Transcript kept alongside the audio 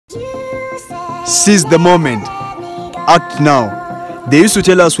Seize the moment. Act now. They used to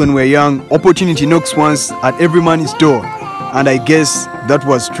tell us when we were young, opportunity knocks once at every man's door. And I guess that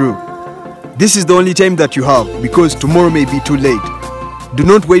was true. This is the only time that you have, because tomorrow may be too late. Do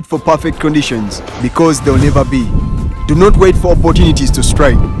not wait for perfect conditions, because they'll never be. Do not wait for opportunities to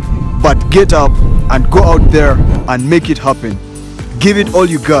strike, but get up and go out there and make it happen. Give it all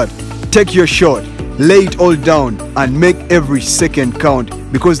you got. Take your shot. Lay it all down and make every second count,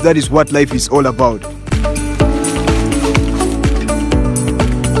 because that is what life is all about.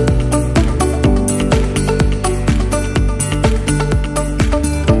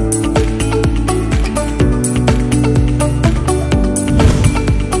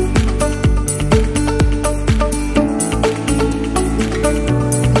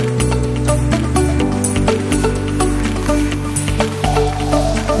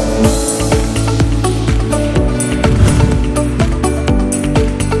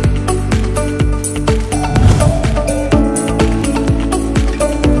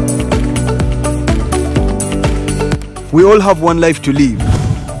 We all have one life to live.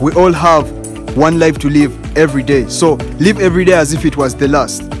 We all have one life to live every day. So live every day as if it was the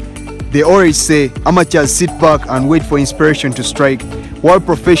last. They always say amateurs sit back and wait for inspiration to strike, while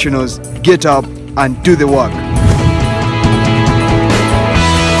professionals get up and do the work.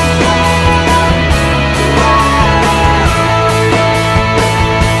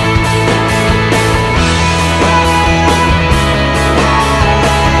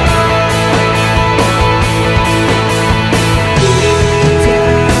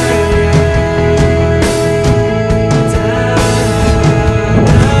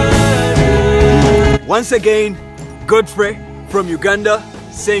 Once again, Godfrey from Uganda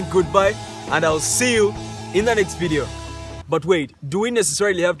saying goodbye, and I'll see you in the next video. But wait, do we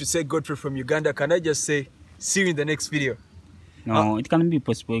necessarily have to say Godfrey from Uganda? Can I just say see you in the next video? No, it can be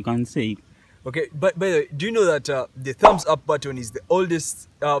possible. You can say. Okay, but by the way, do you know that the thumbs up button is the oldest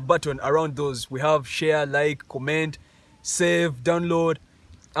button around those? We have share, like, comment, save, download,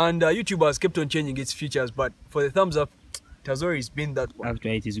 and YouTube has kept on changing its features, but for the thumbs up, it has always been that one. After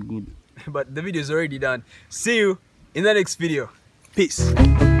it is good. But the video is already done. See you in the next video. Peace.